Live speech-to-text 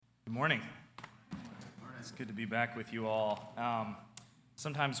Good morning. It's good to be back with you all.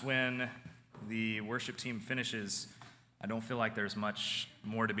 Sometimes when the worship team finishes, I don't feel like there's much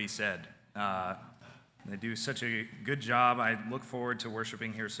more to be said. They do such a good job. I look forward to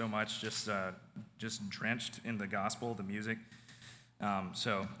worshiping here so much, just drenched in the gospel, the music.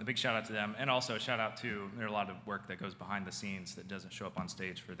 So a big shout out to them, and also a shout out to, there's a lot of work that goes behind the scenes that doesn't show up on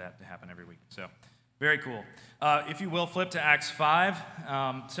stage for that to happen every week. So very cool. If you will, flip to Acts 5.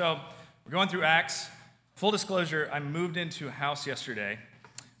 So we're going through Acts. Full disclosure, I moved into a house yesterday,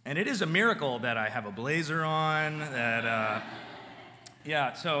 and it is a miracle that I have a blazer on,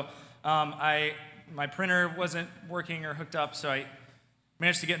 my printer wasn't working or hooked up, so I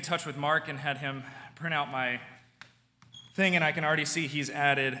managed to get in touch with Mark and had him print out my thing, and I can already see he's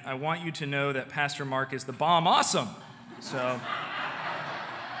added, "I want you to know that Pastor Mark is the bomb awesome." So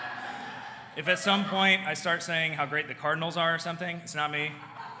if at some point I start saying how great the Cardinals are or something, it's not me.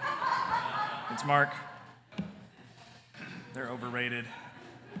 It's Mark. They're overrated.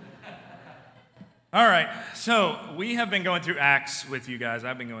 All right, so we have been going through Acts with you guys.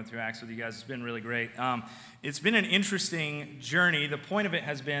 I've been going through Acts with you guys. It's been really great. It's been an interesting journey. The point of it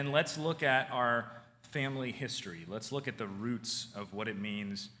has been, let's look at our family history. Let's look at the roots of what it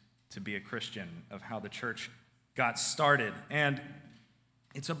means to be a Christian, of how the church got started. And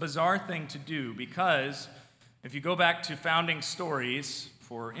it's a bizarre thing to do because if you go back to founding stories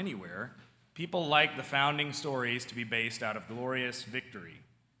for anywhere, people like the founding stories to be based out of glorious victory,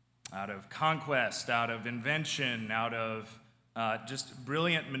 out of conquest, out of invention, out of just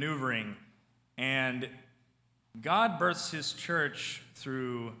brilliant maneuvering. And God births his church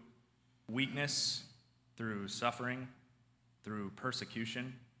through weakness, through suffering, through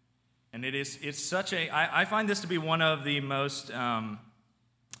persecution. And I find this to be one of the most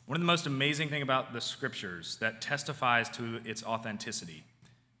amazing thing about the scriptures that testifies to its authenticity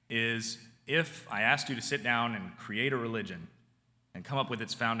is if I asked you to sit down and create a religion and come up with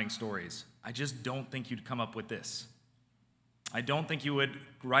its founding stories, I just don't think you'd come up with this. I don't think you would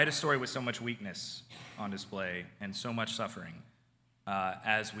write a story with so much weakness on display and so much suffering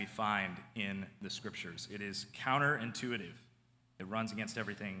as we find in the scriptures. It is counterintuitive. It runs against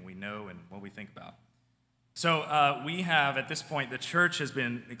everything we know and what we think about. So we have, at this point, the church has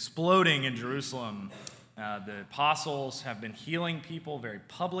been exploding in Jerusalem. The apostles have been healing people very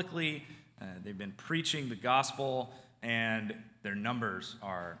publicly. They've been preaching the gospel, and their numbers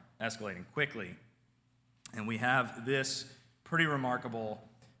are escalating quickly. And we have this pretty remarkable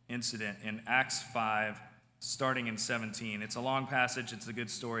incident in Acts 5, starting in 17. It's a long passage. It's a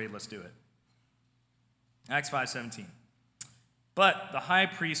good story. Let's do it. Acts 5:17. But the high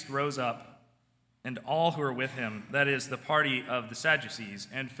priest rose up, and all who were with him, that is, the party of the Sadducees,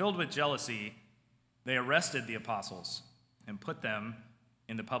 and filled with jealousy, they arrested the apostles and put them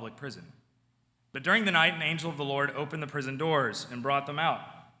in the public prison. But during the night, an angel of the Lord opened the prison doors and brought them out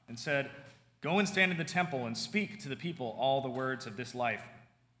and said, "Go and stand in the temple and speak to the people all the words of this life."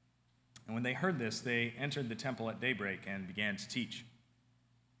 And when they heard this, they entered the temple at daybreak and began to teach.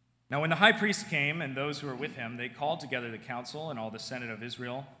 Now when the high priest came and those who were with him, they called together the council and all the senate of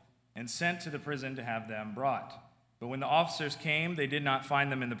Israel and sent to the prison to have them brought. But when the officers came, they did not find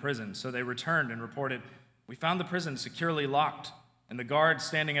them in the prison. So they returned and reported, "We found the prison securely locked and the guards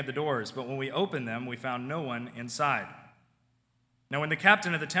standing at the doors, but when we opened them, we found no one inside." Now when the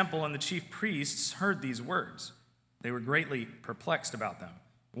captain of the temple and the chief priests heard these words, they were greatly perplexed about them,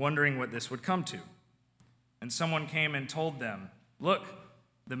 wondering what this would come to. And someone came and told them, "Look,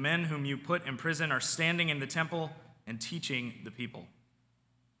 the men whom you put in prison are standing in the temple and teaching the people."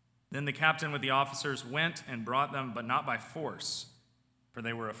 Then the captain with the officers went and brought them, but not by force, for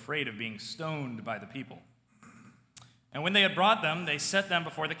they were afraid of being stoned by the people. And when they had brought them, they set them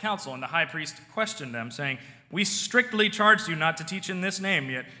before the council, and the high priest questioned them, saying, "We strictly charged you not to teach in this name,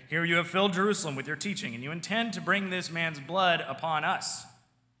 yet here you have filled Jerusalem with your teaching, and you intend to bring this man's blood upon us."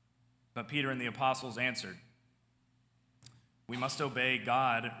 But Peter and the apostles answered, "We must obey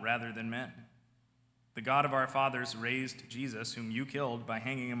God rather than men. The God of our fathers raised Jesus, whom you killed by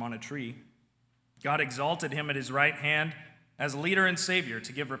hanging him on a tree. God exalted him at his right hand as leader and savior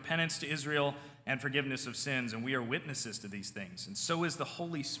to give repentance to Israel and forgiveness of sins, and we are witnesses to these things. And so is the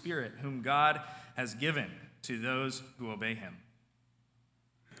Holy Spirit, whom God has given to those who obey him."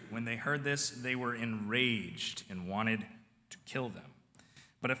 When they heard this, they were enraged and wanted to kill them.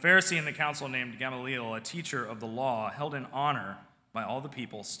 But a Pharisee in the council named Gamaliel, a teacher of the law, held in honor by all the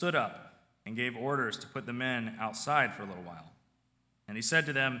people, stood up and gave orders to put the men outside for a little while. And he said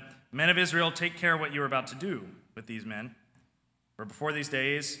to them, "Men of Israel, take care what you are about to do with these men. For before these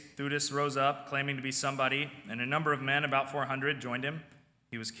days, Theudas rose up, claiming to be somebody, and a number of men, about 400, joined him.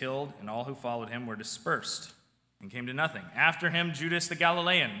 He was killed, and all who followed him were dispersed and came to nothing. After him, Judas the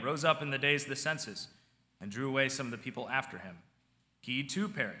Galilean rose up in the days of the census and drew away some of the people after him. He too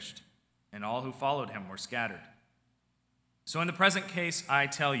perished, and all who followed him were scattered. So in the present case, I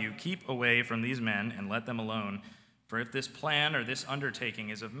tell you, keep away from these men and let them alone. For if this plan or this undertaking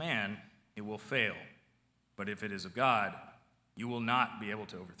is of man, it will fail. But if it is of God, you will not be able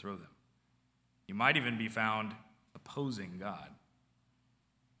to overthrow them. You might even be found opposing God.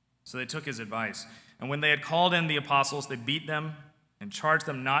 So they took his advice. And when they had called in the apostles, they beat them and charged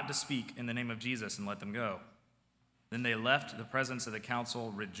them not to speak in the name of Jesus and let them go. Then they left the presence of the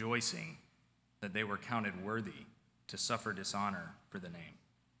council, rejoicing that they were counted worthy to suffer dishonor for the name.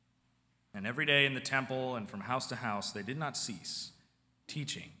 And every day in the temple and from house to house, they did not cease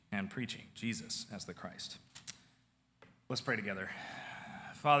teaching and preaching Jesus as the Christ. Let's pray together.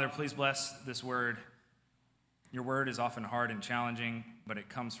 Father, please bless this word. Your word is often hard and challenging, but it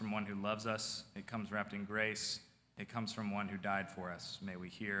comes from one who loves us. It comes wrapped in grace. It comes from one who died for us. May we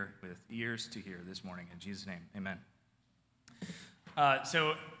hear with ears to hear this morning. In Jesus' name, amen.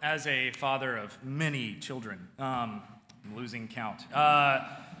 So as a father of many children, I'm losing count,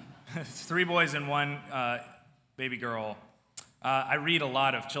 3 boys and 1 baby girl, I read a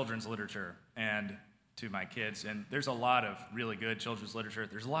lot of children's literature and to my kids, and there's a lot of really good children's literature.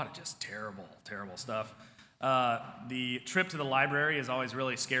 There's a lot of just terrible, terrible stuff. The trip to the library is always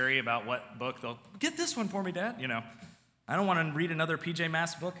really scary about what book they'll get. This one for me, Dad. I don't want to read another PJ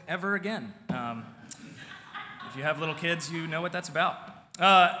Masks book ever again. If you have little kids, you know what that's about.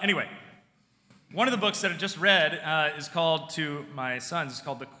 Anyway, one of the books that I just read is called, to my sons, it's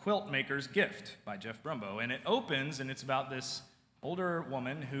called The Quilt Maker's Gift by Jeff Brumbo. And it opens, and it's about this older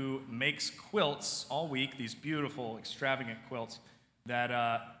woman who makes quilts all week, these beautiful, extravagant quilts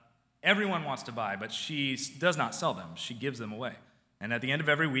that everyone wants to buy, but she does not sell them. She gives them away. And at the end of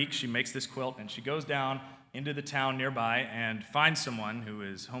every week, she makes this quilt, and she goes down into the town nearby and finds someone who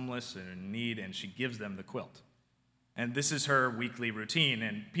is homeless and in need, and she gives them the quilt. And this is her weekly routine,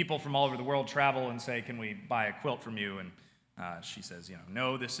 and people from all over the world travel and say, can we buy a quilt from you? And she says,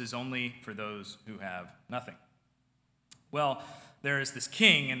 no, this is only for those who have nothing. Well, there is this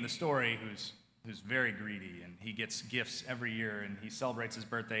king in the story who's very greedy, and he gets gifts every year, and he celebrates his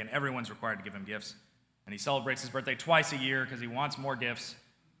birthday, and everyone's required to give him gifts. And he celebrates his birthday twice a year because he wants more gifts,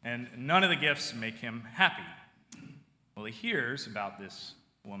 and none of the gifts make him happy. Well, he hears about this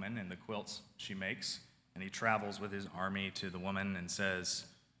woman and the quilts she makes, and he travels with his army to the woman and says,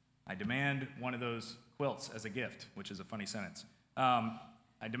 I demand one of those quilts as a gift, which is a funny sentence.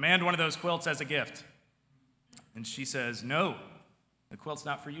 I demand one of those quilts as a gift. And she says, no, the quilt's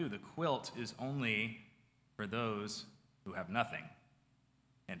not for you. The quilt is only for those who have nothing.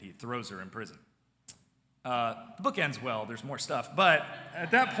 And he throws her in prison. The book ends well. There's more stuff. But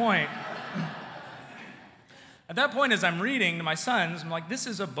at that point, as I'm reading to my sons, I'm like, this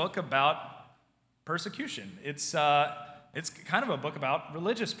is a book about persecution. It's kind of a book about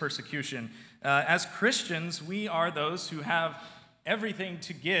religious persecution. As Christians, we are those who have everything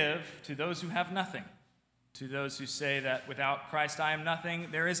to give to those who have nothing. To those who say that without Christ I am nothing,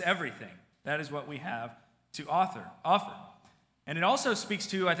 there is everything. That is what we have to offer. And it also speaks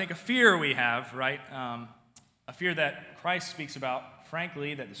to, I think, a fear we have, right? A fear that Christ speaks about,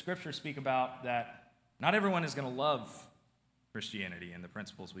 frankly, that the scriptures speak about, that not everyone is going to love Christianity and the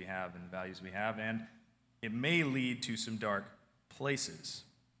principles we have and the values we have, and it may lead to some dark places.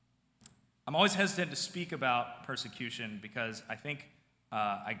 I'm always hesitant to speak about persecution because I think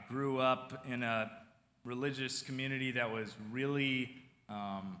I grew up in a religious community that was really,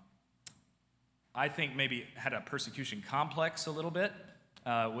 I think maybe had a persecution complex a little bit,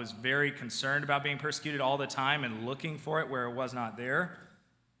 was very concerned about being persecuted all the time and looking for it where it was not there.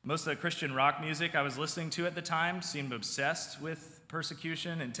 Most of the Christian rock music I was listening to at the time seemed obsessed with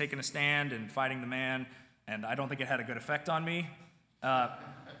persecution and taking a stand and fighting the man, and I don't think it had a good effect on me.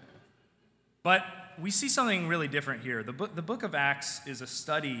 But we see something really different here. The book of Acts is a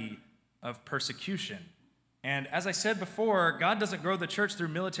study of persecution. And as I said before, God doesn't grow the church through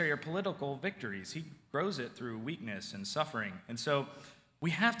military or political victories. He grows it through weakness and suffering. And so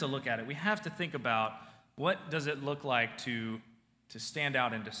we have to look at it. We have to think about what does it look like to stand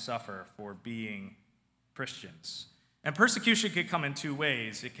out and to suffer for being Christians. And persecution can come in 2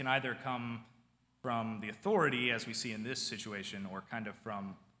 ways. It can either come from the authority, as we see in this situation, or kind of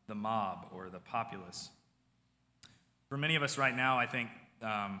from the mob or the populace. For many of us right now, I think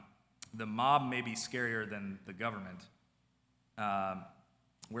the mob may be scarier than the government.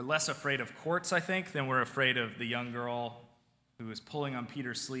 We're less afraid of courts, I think, than we're afraid of the young girl who is pulling on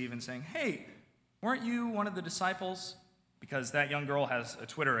Peter's sleeve and saying, hey, weren't you one of the disciples? because that young girl has a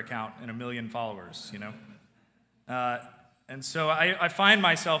Twitter account and 1 million followers, And so I find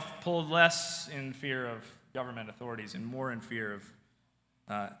myself pulled less in fear of government authorities and more in fear of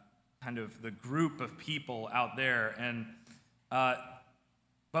kind of the group of people out there.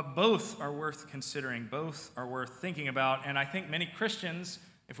 But both are worth considering, both are worth thinking about. And I think many Christians,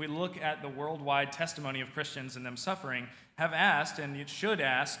 if we look at the worldwide testimony of Christians and them suffering, have asked, and you should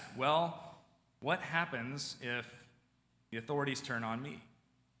ask, well, what happens if the authorities turn on me?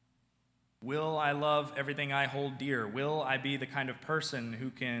 Will I love everything I hold dear? Will I be the kind of person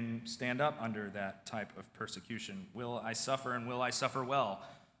who can stand up under that type of persecution? Will I suffer, and will I suffer well?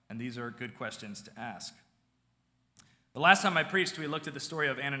 And these are good questions to ask. The last time I preached, we looked at the story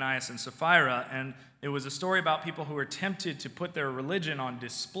of Ananias and Sapphira, and it was a story about people who were tempted to put their religion on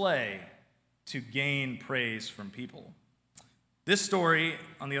display to gain praise from people. This story,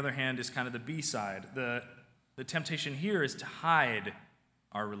 on the other hand, is kind of the B-side. The temptation here is to hide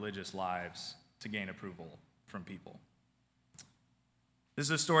our religious lives to gain approval from people. This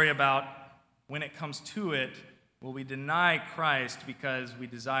is a story about when it comes to it, will we deny Christ because we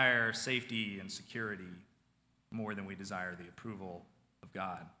desire safety and security more than we desire the approval of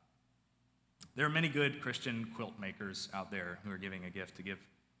God? There are many good Christian quilt makers out there who are giving a gift to give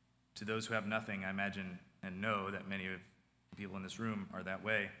to those who have nothing. I imagine and know that many of the people in this room are that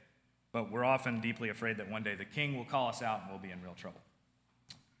way. But we're often deeply afraid that one day the King will call us out and we'll be in real trouble.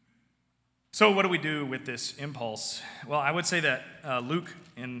 So what do we do with this impulse? Well, I would say that Luke,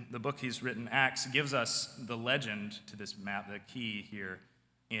 in the book he's written, Acts, gives us the legend to this map, the key here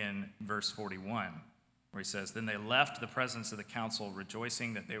in verse 41, where he says, "Then they left the presence of the council,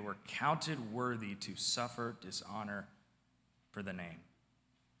 rejoicing that they were counted worthy to suffer dishonor for the name."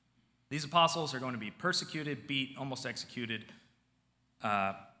 These apostles are going to be persecuted, beat, almost executed.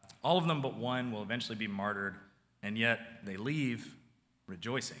 All of them but one will eventually be martyred, and yet they leave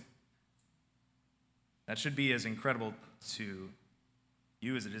rejoicing. That should be as incredible to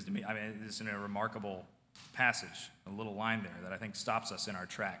you as it is to me. I mean, it's in a remarkable passage, a little line there that I think stops us in our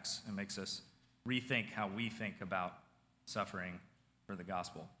tracks and makes us rethink how we think about suffering for the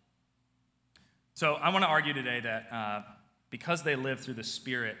gospel. So I want to argue today that because they live through the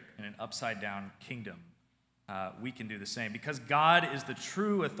Spirit in an upside-down kingdom, we can do the same. Because God is the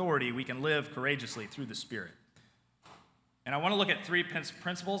true authority, we can live courageously through the Spirit. And I want to look at 3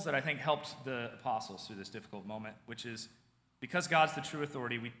 principles that I think helped the apostles through this difficult moment, which is because God's the true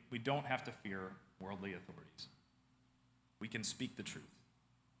authority, we don't have to fear worldly authorities. We can speak the truth,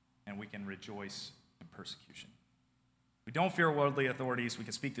 and we can rejoice in persecution. We don't fear worldly authorities, we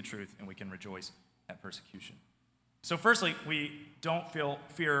can speak the truth, and we can rejoice at persecution. So firstly, we don't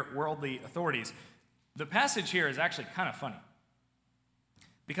fear worldly authorities. The passage here is actually kind of funny,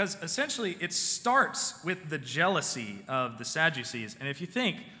 because essentially it starts with the jealousy of the Sadducees. And if you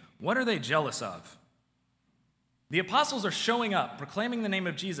think, what are they jealous of? The apostles are showing up, proclaiming the name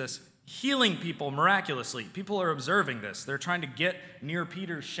of Jesus, healing people miraculously. People are observing this. They're trying to get near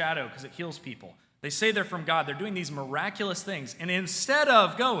Peter's shadow because it heals people. They say they're from God. They're doing these miraculous things. And instead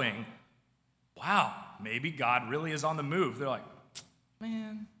of going, wow, maybe God really is on the move, they're like,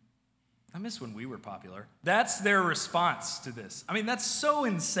 man, I miss when we were popular. That's their response to this. I mean, that's so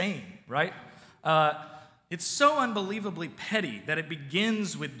insane, right? It's so unbelievably petty that it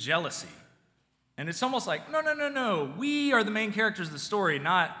begins with jealousy. And it's almost like, no. We are the main characters of the story,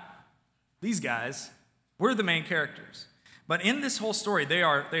 not these guys. We're the main characters. But in this whole story, they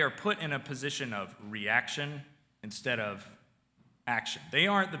are put in a position of reaction instead of action. They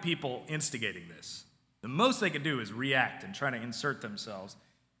aren't the people instigating this. The most they could do is react and try to insert themselves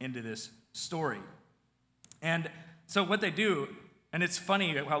into this story. And so what they do, and it's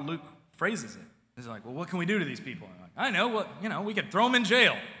funny how Luke phrases it. He's like, well, what can we do to these people? And I'm like, I know, we could throw them in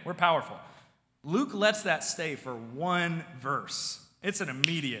jail. We're powerful. Luke lets that stay for one verse. It's an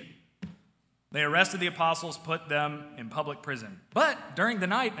immediate. They arrested the apostles, put them in public prison. But during the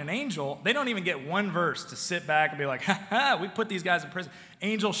night, an angel, they don't even get one verse to sit back and be like, we put these guys in prison.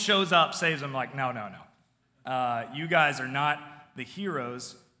 Angel shows up, saves them, like, no. You guys are not the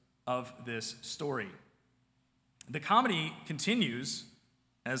heroes of this story. The comedy continues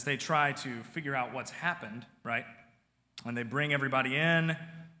as they try to figure out what's happened, right? And they bring everybody in, and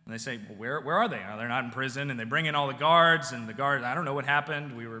they say, well, where are they? Oh, they're not in prison. And they bring in all the guards, and the guards, I don't know what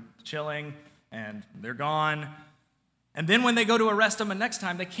happened. We were chilling, and they're gone. And then when they go to arrest them the next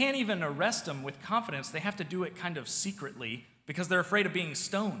time, they can't even arrest them with confidence. They have to do it kind of secretly because they're afraid of being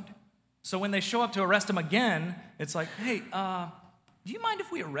stoned. So when they show up to arrest them again, it's like, hey, do you mind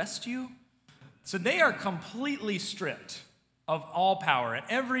if we arrest you? So they are completely stripped of all power at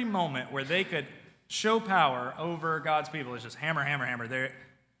every moment where they could show power over God's people. It's just hammer, hammer, hammer.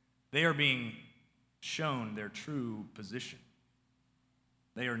 They are being shown their true position.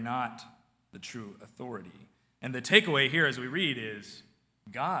 They are not the true authority. And the takeaway here as we read is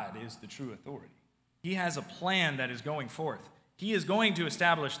God is the true authority. He has a plan that is going forth. He is going to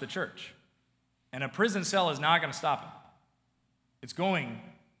establish the church. And a prison cell is not going to stop him. It's going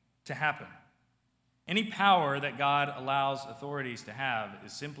to happen. Any power that God allows authorities to have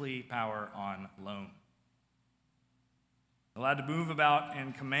is simply power on loan. Allowed to move about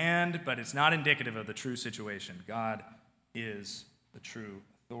and command, but it's not indicative of the true situation. God is the true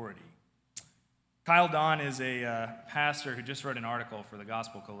authority. Kyle Don is a pastor who just wrote an article for the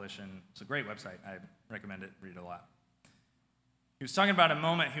Gospel Coalition. It's a great website. I recommend it. Read it a lot. He was talking about a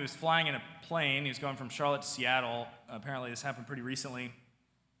moment he was flying in a plane. He was going from Charlotte to Seattle. Apparently, this happened pretty recently.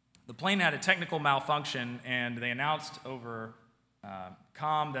 The plane had a technical malfunction, and they announced over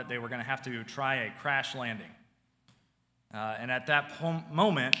comm that they were going to have to try a crash landing. And at that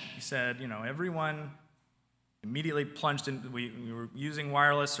moment, he said, everyone immediately plunged in. We were using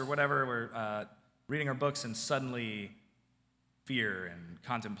wireless or whatever. We're reading our books, and suddenly fear and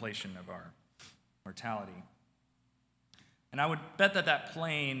contemplation of our mortality. And I would bet that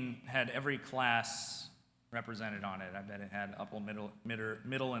plane had every class represented on it. I bet it had upper,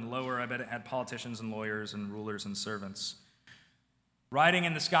 middle, and lower. I bet it had politicians and lawyers and rulers and servants. Riding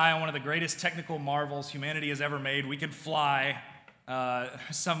in the sky on one of the greatest technical marvels humanity has ever made, we could fly.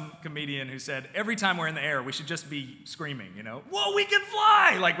 Some comedian who said, every time we're in the air, we should just be screaming, whoa, we can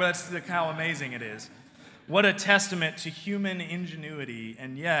fly! That's how amazing it is. What a testament to human ingenuity,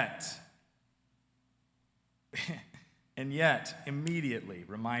 and yet, immediately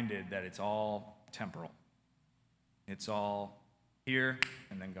reminded that it's all temporal. It's all here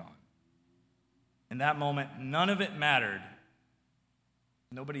and then gone. In that moment, none of it mattered.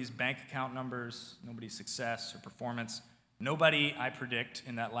 Nobody's bank account numbers, nobody's success or performance. Nobody, I predict,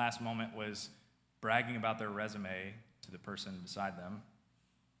 in that last moment was bragging about their resume to the person beside them.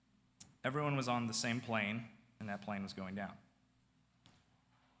 Everyone was on the same plane, and that plane was going down.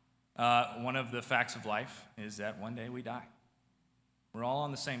 One of the facts of life is that one day we die. We're all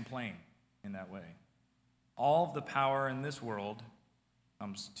on the same plane in that way. All of the power in this world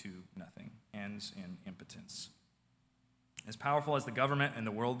comes to nothing, ends in impotence. As powerful as the government and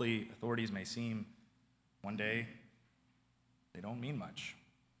the worldly authorities may seem, one day they don't mean much.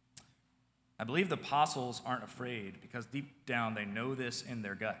 I believe the apostles aren't afraid because deep down they know this in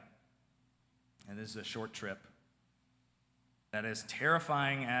their gut. And this is a short trip. That as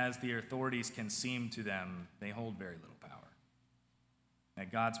terrifying as the authorities can seem to them, they hold very little power.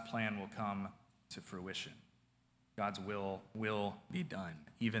 That God's plan will come to fruition. God's will be done.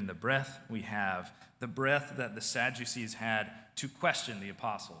 Even the breath we have, the breath that the Sadducees had to question the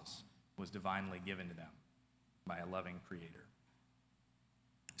apostles, was divinely given to them by a loving creator.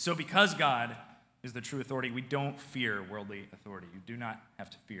 So because God is the true authority, we don't fear worldly authority. You do not have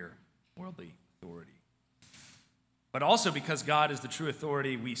to fear worldly authority. But also because God is the true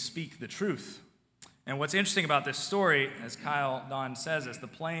authority, we speak the truth. And what's interesting about this story, as Kyle Don says, as the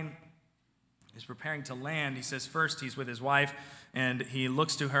plane is preparing to land, he says first he's with his wife, and he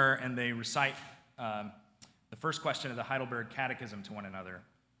looks to her, and they recite the first question of the Heidelberg Catechism to one another.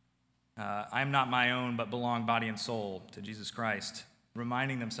 I am not my own, but belong body and soul to Jesus Christ,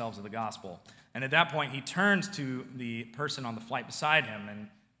 reminding themselves of the gospel. And at that point, he turns to the person on the flight beside him and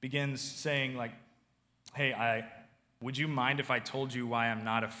begins saying, hey, would you mind if I told you why I'm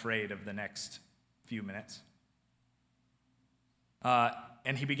not afraid of the next few minutes?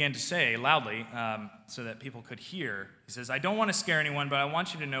 And he began to say loudly, so that people could hear, he says, I don't want to scare anyone, but I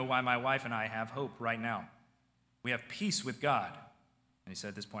want you to know why my wife and I have hope right now. We have peace with God. And he said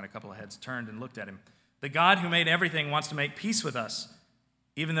at this point, a couple of heads turned and looked at him. The God who made everything wants to make peace with us,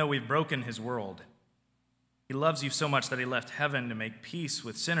 even though we've broken his world. He loves you so much that he left heaven to make peace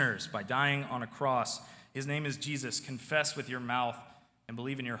with sinners by dying on a cross. His name is Jesus. Confess with your mouth and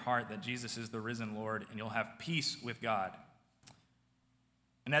believe in your heart that Jesus is the risen Lord, and you'll have peace with God.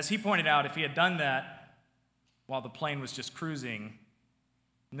 And as he pointed out, if he had done that while the plane was just cruising,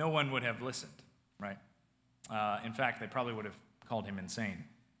 no one would have listened, right? In fact, they probably would have called him insane.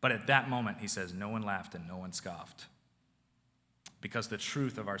 But at that moment, he says, no one laughed and no one scoffed, because the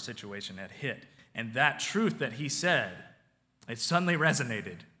truth of our situation had hit. And that truth that he said, it suddenly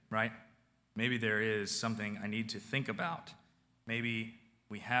resonated, right? Maybe there is something I need to think about. Maybe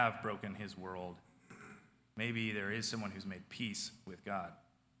we have broken his world. Maybe there is someone who's made peace with God.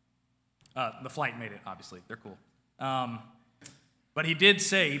 The flight made it, obviously. They're cool. But he did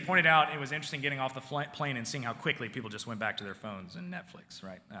say, he pointed out it was interesting getting off the plane and seeing how quickly people just went back to their phones and Netflix,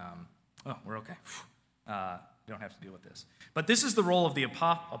 right? Oh, we're okay. We don't have to deal with this. But this is the role of the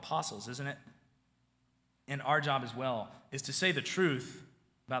apostles, isn't it? And our job as well is to say the truth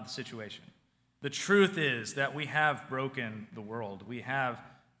about the situation. The truth is that we have broken the world. We have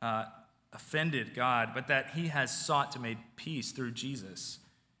offended God, but that he has sought to make peace through Jesus.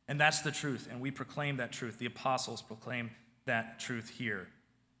 And that's the truth, and we proclaim that truth. The apostles proclaim that truth here.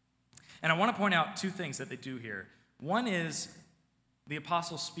 And I want to point out two things that they do here. One is the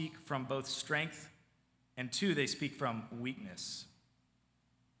apostles speak from both strength, and two, they speak from weakness.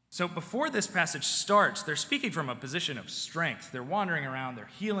 So before this passage starts, they're speaking from a position of strength. They're wandering around, they're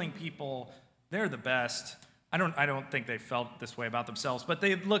healing people, they're the best. I don't think they felt this way about themselves, but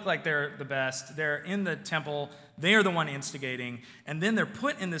they look like they're the best. They're in the temple, they are the one instigating, and then they're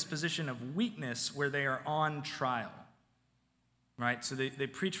put in this position of weakness where they are on trial. Right? So they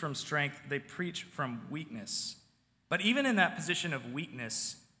preach from strength, they preach from weakness. But even in that position of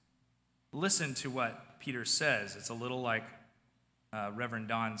weakness, listen to what Peter says. It's a little like Reverend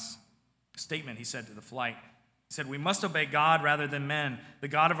Don's statement he said to the flight. He said, "We must obey God rather than men. The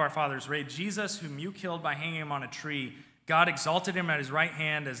God of our fathers raised Jesus, whom you killed by hanging him on a tree. God exalted him at his right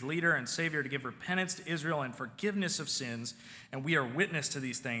hand as leader and savior to give repentance to Israel and forgiveness of sins. And we are witness to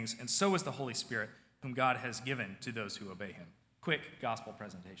these things, and so is the Holy Spirit, whom God has given to those who obey him." Quick gospel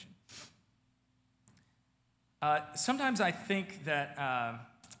presentation. Sometimes I think that I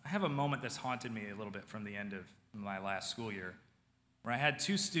have a moment that's haunted me a little bit from the end of my last school year, where I had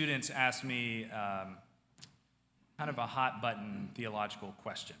two students ask me kind of a hot-button theological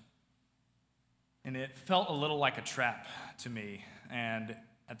question. And it felt a little like a trap to me. And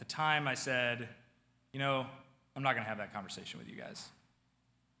at the time I said, I'm not going to have that conversation with you guys.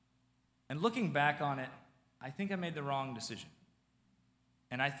 And looking back on it, I think I made the wrong decision.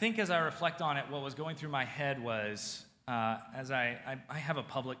 And I think as I reflect on it, what was going through my head was, as I have a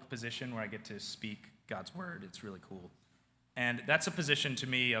public position where I get to speak God's word. It's really cool. And that's a position to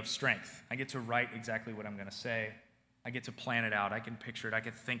me of strength. I get to write exactly what I'm going to say. I get to plan it out. I can picture it. I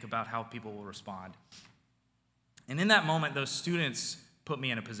can think about how people will respond. And in that moment, those students put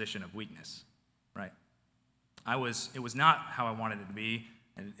me in a position of weakness, right? It was not how I wanted it to be.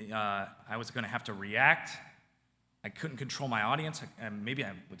 And I was going to have to react. I couldn't control my audience. Maybe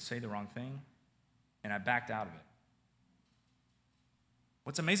I would say the wrong thing. And I backed out of it.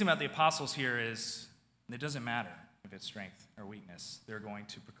 What's amazing about the apostles here is it doesn't matter if it's strength or weakness. They're going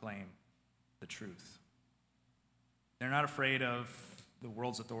to proclaim the truth. They're not afraid of the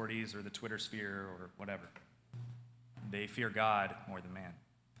world's authorities or the Twitter sphere or whatever. They fear God more than man.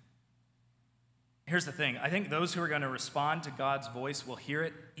 Here's the thing. I think those who are going to respond to God's voice will hear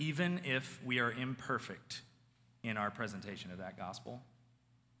it even if we are imperfect in our presentation of that gospel.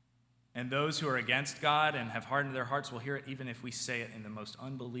 And those who are against God and have hardened their hearts will hear it even if we say it in the most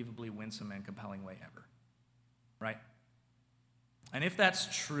unbelievably winsome and compelling way ever. Right? And if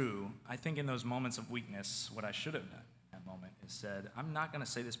that's true, I think in those moments of weakness, what I should have done in that moment is said, I'm not going to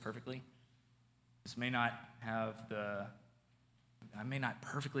say this perfectly. This may not I may not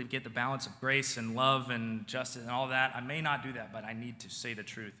perfectly get the balance of grace and love and justice and all that. I may not do that, but I need to say the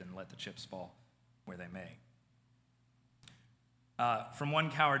truth and let the chips fall where they may. From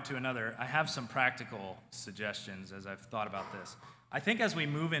one coward to another, I have some practical suggestions as I've thought about this. I think as we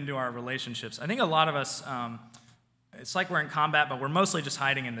move into our relationships, I think a lot of us, it's like we're in combat, but we're mostly just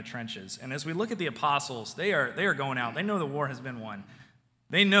hiding in the trenches. And as we look at the apostles, they are going out. They know the war has been won.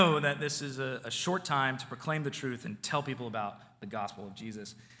 They know that this is a short time to proclaim the truth and tell people about the gospel of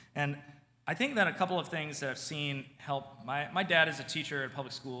Jesus. And I think that a couple of things that I've seen help. My dad is a teacher at a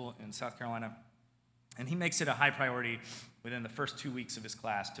public school in South Carolina, and he makes it a high priority within the first 2 weeks of his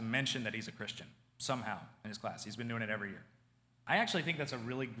class to mention that he's a Christian somehow in his class. He's been doing it every year. I actually think that's a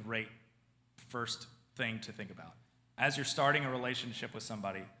really great first thing to think about. As you're starting a relationship with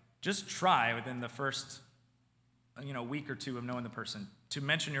somebody, just try within the first week or two of knowing the person to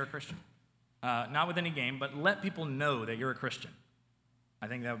mention you're a Christian. Not with any game, but let people know that you're a Christian. I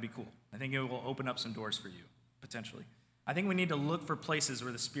think that would be cool. I think it will open up some doors for you, potentially. I think we need to look for places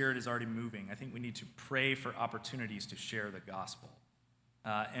where the Spirit is already moving. I think we need to pray for opportunities to share the gospel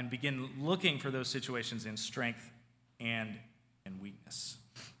and begin looking for those situations in strength and in weakness.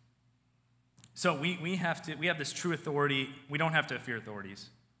 So we have this true authority. We don't have to fear authorities.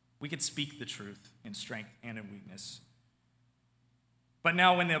 We could speak the truth in strength and in weakness. But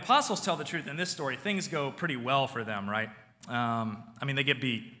now when the apostles tell the truth in this story, things go pretty well for them, right? They get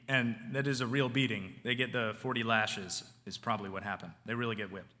beat, and that is a real beating. They get the 40 lashes is probably what happened. They really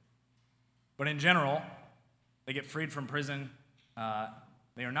get whipped. But in general, they get freed from prison.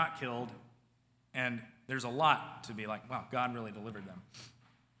 They are not killed, and there's a lot to be like, wow, God really delivered them.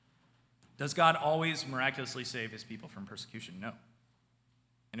 Does God always miraculously save his people from persecution? No.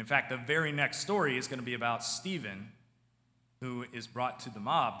 And in fact, the very next story is going to be about Stephen, who is brought to the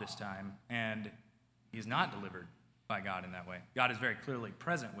mob this time, and he's not delivered by God in that way. God is very clearly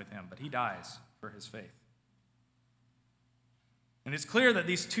present with him, but he dies for his faith. And it's clear that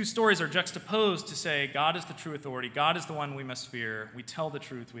these two stories are juxtaposed to say God is the true authority, God is the one we must fear, we tell the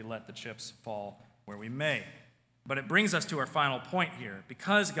truth, we let the chips fall where we may. But it brings us to our final point here.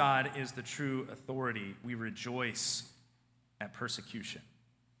 Because God is the true authority, we rejoice at persecution.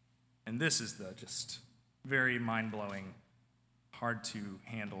 And this is the just very mind-blowing, hard to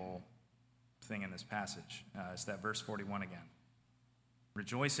handle thing in this passage. It's that verse 41 again.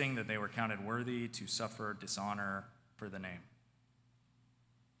 Rejoicing that they were counted worthy to suffer dishonor for the name.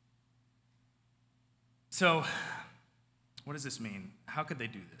 So, what does this mean? How could they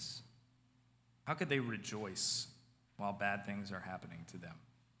do this? How could they rejoice while bad things are happening to them?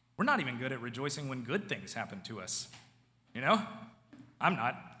 We're not even good at rejoicing when good things happen to us. You know? I'm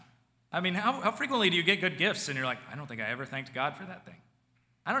not. I mean, how frequently do you get good gifts and you're like, I don't think I ever thanked God for that thing.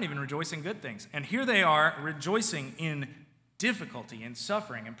 I don't even rejoice in good things. And here they are rejoicing in difficulty and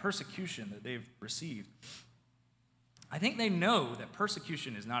suffering and persecution that they've received. I think they know that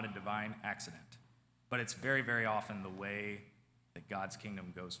persecution is not a divine accident, but it's very, very often the way that God's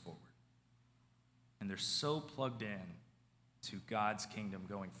kingdom goes forward. And they're so plugged in to God's kingdom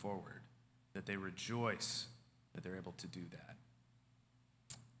going forward that they rejoice that they're able to do that.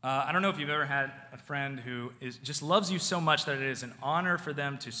 I don't know if you've ever had a friend who just loves you so much that it is an honor for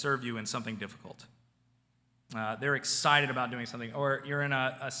them to serve you in something difficult. They're excited about doing something. Or you're in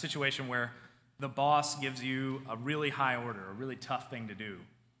a situation where the boss gives you a really high order, a really tough thing to do.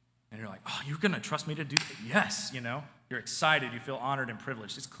 And you're like, oh, you're going to trust me to do that? Yes, you know. You're excited. You feel honored and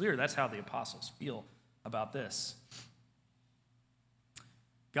privileged. It's clear that's how the apostles feel about this.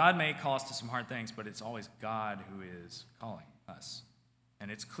 God may call us to some hard things, but it's always God who is calling us.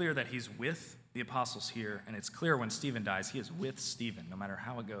 And it's clear that he's with the apostles here, and it's clear when Stephen dies, he is with Stephen. No matter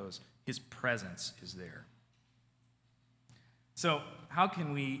how it goes, his presence is there. So how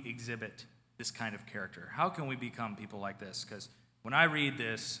can we exhibit this kind of character? How can we become people like this? Because when I read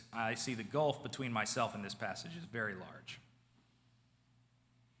this, I see the gulf between myself and this passage is very large.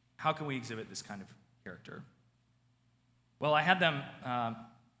 How can we exhibit this kind of character? Well, I had them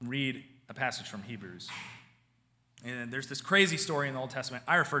read a passage from Hebrews. And there's this crazy story in the Old Testament.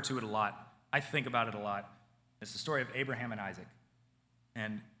 I refer to it a lot. I think about it a lot. It's the story of Abraham and Isaac.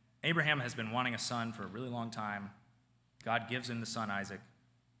 And Abraham has been wanting a son for a really long time. God gives him the son Isaac.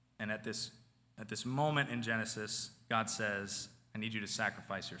 And at this moment in Genesis, God says, I need you to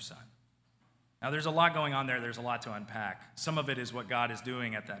sacrifice your son. Now, there's a lot going on there. There's a lot to unpack. Some of it is what God is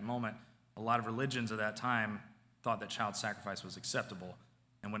doing at that moment. A lot of religions of that time thought that child sacrifice was acceptable.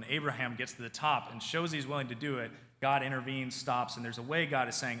 And when Abraham gets to the top and shows he's willing to do it, God intervenes, stops, and there's a way God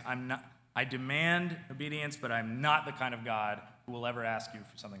is saying, I demand obedience, but I'm not the kind of God who will ever ask you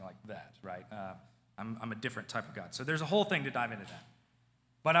for something like that, right? I'm a different type of God. So there's a whole thing to dive into that.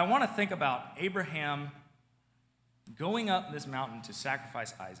 But I want to think about Abraham going up this mountain to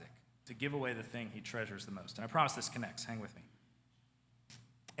sacrifice Isaac, to give away the thing he treasures the most. And I promise this connects. Hang with me.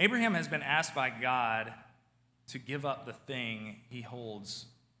 Abraham has been asked by God to give up the thing he holds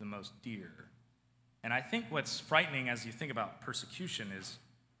the most dear. And I think what's frightening as you think about persecution is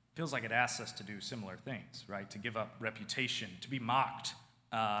it feels like it asks us to do similar things, right? To give up reputation, to be mocked,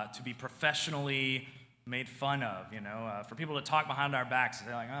 to be professionally made fun of, for people to talk behind our backs and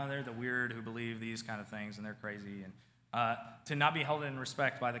say like, oh, they're the weird who believe these kind of things and they're crazy, and to not be held in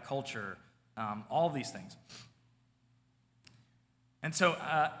respect by the culture, all of these things. And so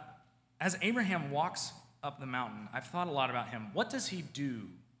as Abraham walks up the mountain, I've thought a lot about him. What does he do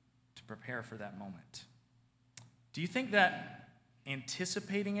to prepare for that moment? Do you think that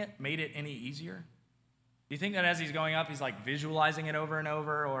anticipating it made it any easier? Do you think that as he's going up, he's like visualizing it over and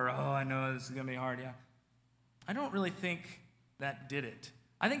over, or, oh, I know this is going to be hard, yeah? I don't really think that did it.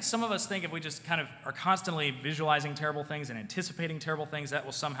 I think some of us think if we just kind of are constantly visualizing terrible things and anticipating terrible things, that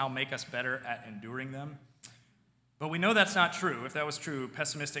will somehow make us better at enduring them. But we know that's not true. If that was true,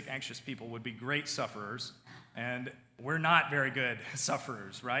 pessimistic, anxious people would be great sufferers, and we're not very good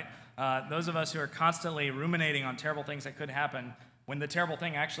sufferers, right? Those of us who are constantly ruminating on terrible things that could happen, when the terrible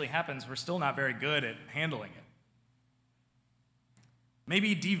thing actually happens, we're still not very good at handling it.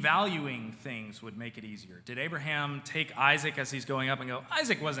 Maybe devaluing things would make it easier. Did Abraham take Isaac as he's going up and go,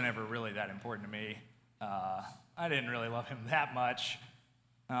 Isaac wasn't ever really that important to me. I didn't really love him that much.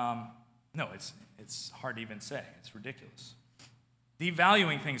 No, it's hard to even say. It's ridiculous.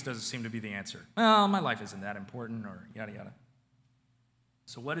 Devaluing things doesn't seem to be the answer. Well, my life isn't that important, or yada, yada.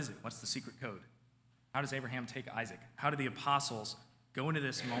 So what is it? What's the secret code? How does Abraham take Isaac? How do the apostles go into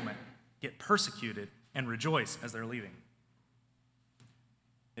this moment, get persecuted, and rejoice as they're leaving?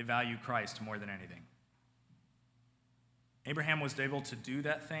 They value Christ more than anything. Abraham was able to do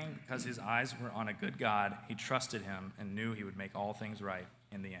that thing because his eyes were on a good God. He trusted him and knew he would make all things right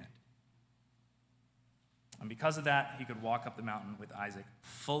in the end. And because of that, he could walk up the mountain with Isaac,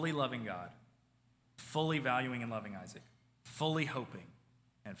 fully loving God, fully valuing and loving Isaac, fully hoping,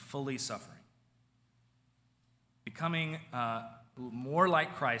 and fully suffering. Becoming more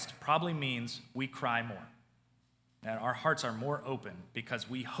like Christ probably means we cry more, that our hearts are more open because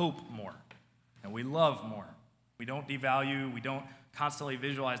we hope more and we love more. We don't devalue, we don't constantly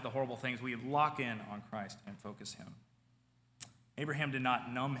visualize the horrible things. We lock in on Christ and focus him. Abraham did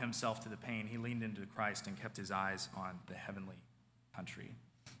not numb himself to the pain. He leaned into Christ and kept his eyes on the heavenly country.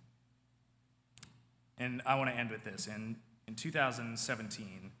 And I want to end with this. In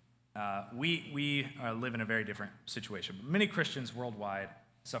 2017, we live in a very different situation. Many Christians worldwide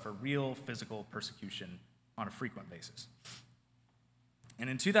suffer real physical persecution on a frequent basis. And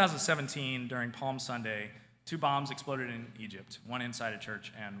in 2017, during Palm Sunday, 2 bombs exploded in Egypt, one inside a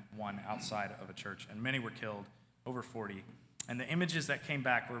church and one outside of a church, and many were killed, over 40. And the images that came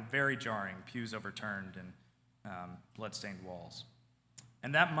back were very jarring, pews overturned and blood-stained walls.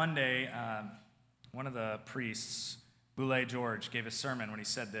 And that Monday, one of the priests, Boulay George, gave a sermon when he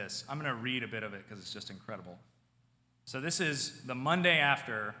said this. I'm going to read a bit of it because it's just incredible. So this is the Monday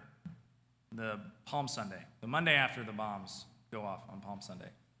after the Palm Sunday, the Monday after the bombs go off on Palm Sunday.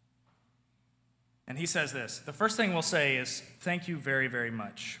 And he says this: the first thing we'll say is, thank you very, very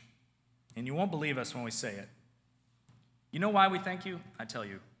much. And you won't believe us when we say it. You know why we thank you? I tell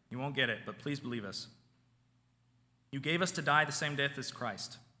you, you won't get it, but please believe us. You gave us to die the same death as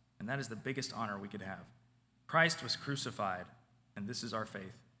Christ, and that is the biggest honor we could have. Christ was crucified, and this is our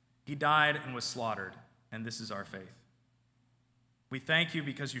faith. He died and was slaughtered, and this is our faith. We thank you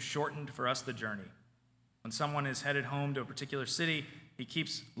because you shortened for us the journey. When someone is headed home to a particular city, he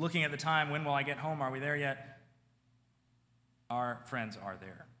keeps looking at the time. When will I get home? Are we there yet? Our friends are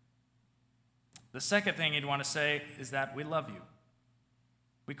there. The second thing you'd want to say is that we love you.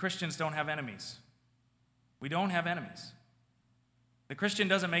 We Christians don't have enemies. We don't have enemies. The Christian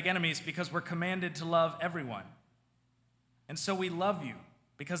doesn't make enemies because we're commanded to love everyone. And so we love you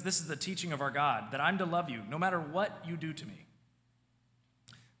because this is the teaching of our God, that I'm to love you no matter what you do to me.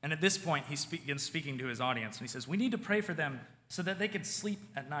 And at this point, he begins speaking to his audience, and he says, we need to pray for them so that they can sleep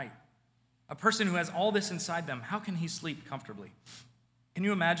at night. A person who has all this inside them, how can he sleep comfortably? Can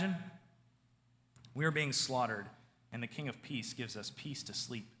you imagine? We are being slaughtered, and the King of Peace gives us peace to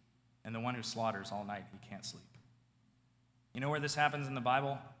sleep, and the one who slaughters all night, he can't sleep. You know where this happens in the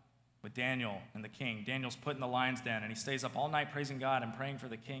Bible? With Daniel and the king. Daniel's put in the lion's den, and he stays up all night praising God and praying for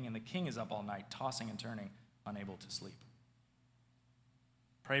the king, and the king is up all night tossing and turning, unable to sleep.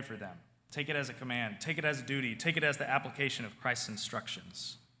 Pray for them. Take it as a command. Take it as a duty. Take it as the application of Christ's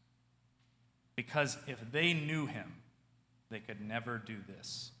instructions. Because if they knew him, they could never do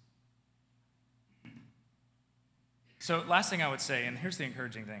this. So last thing I would say, and here's the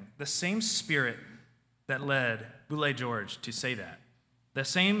encouraging thing, the same spirit that led Boulay George to say that, the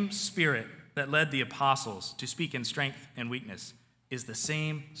same spirit that led the apostles to speak in strength and weakness, is the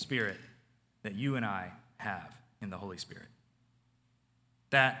same spirit that you and I have in the Holy Spirit.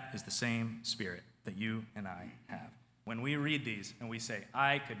 That is the same spirit that you and I have. When we read these and we say,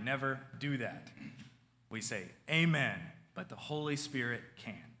 I could never do that, we say, amen, but the Holy Spirit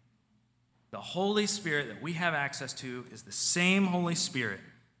can. The Holy Spirit that we have access to is the same Holy Spirit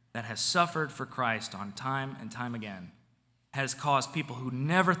that has suffered for Christ on time and time again, has caused people who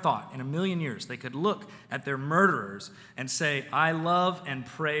never thought in a million years they could look at their murderers and say, I love and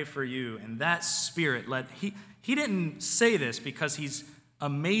pray for you. And that Spirit led, he didn't say this because he's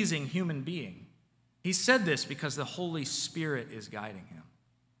amazing human being. He said this because the Holy Spirit is guiding him.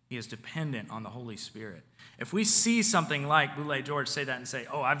 He is dependent on the Holy Spirit. If we see something like Boulay George say that and say,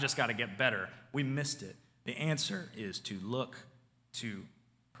 oh, I've just got to get better, we missed it. The answer is to look to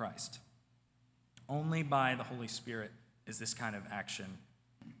Christ. Only by the Holy Spirit is this kind of action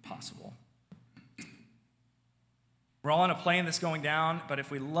possible. We're all on a plane that's going down, but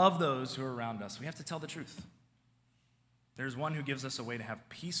if we love those who are around us, we have to tell the truth. There's one who gives us a way to have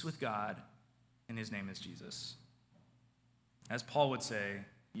peace with God, and his name is Jesus. As Paul would say,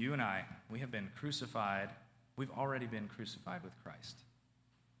 you and I, we have been crucified. We've already been crucified with Christ.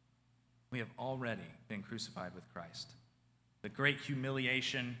 We have already been crucified with Christ. The great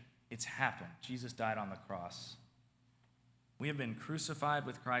humiliation, it's happened. Jesus died on the cross. We have been crucified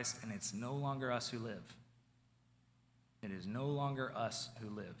with Christ, and it's no longer us who live. It is no longer us who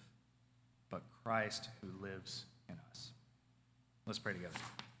live, but Christ who lives in us. Let's pray together.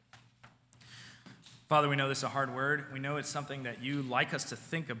 Father, we know this is a hard word. We know it's something that you like us to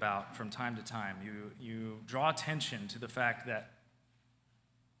think about from time to time. You draw attention to the fact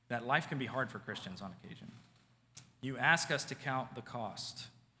that life can be hard for Christians on occasion. You ask us to count the cost.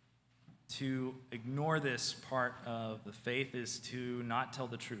 To ignore this part of the faith is to not tell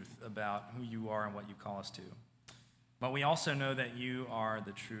the truth about who you are and what you call us to. But we also know that you are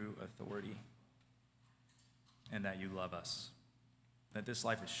the true authority and that you love us. That this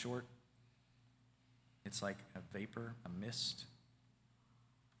life is short. It's like a vapor, a mist.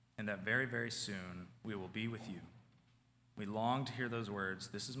 And that very, very soon we will be with you. We long to hear those words,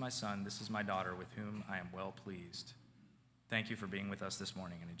 "This is my son, this is my daughter, with whom I am well pleased." Thank you for being with us this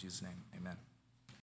morning, and in Jesus' name, amen.